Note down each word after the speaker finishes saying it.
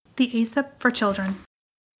The Aesop for Children.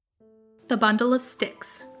 The Bundle of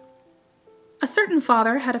Sticks. A certain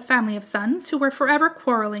father had a family of sons who were forever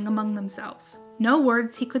quarreling among themselves. No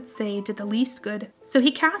words he could say did the least good, so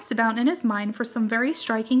he cast about in his mind for some very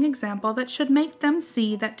striking example that should make them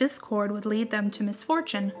see that discord would lead them to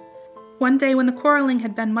misfortune. One day when the quarreling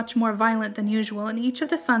had been much more violent than usual, and each of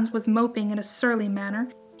the sons was moping in a surly manner,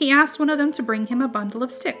 he asked one of them to bring him a bundle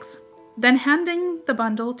of sticks. Then handing the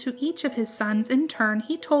bundle to each of his sons in turn,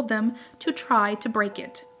 he told them to try to break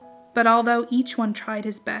it. But although each one tried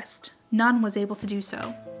his best, none was able to do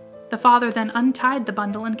so. The father then untied the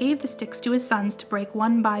bundle and gave the sticks to his sons to break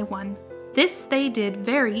one by one. This they did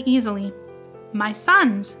very easily. "My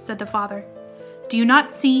sons," said the father, "do you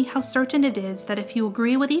not see how certain it is that if you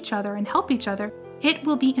agree with each other and help each other, it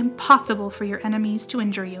will be impossible for your enemies to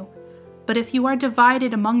injure you? But if you are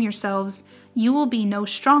divided among yourselves, you will be no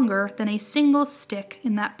stronger than a single stick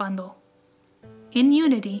in that bundle. In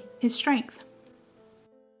unity is strength."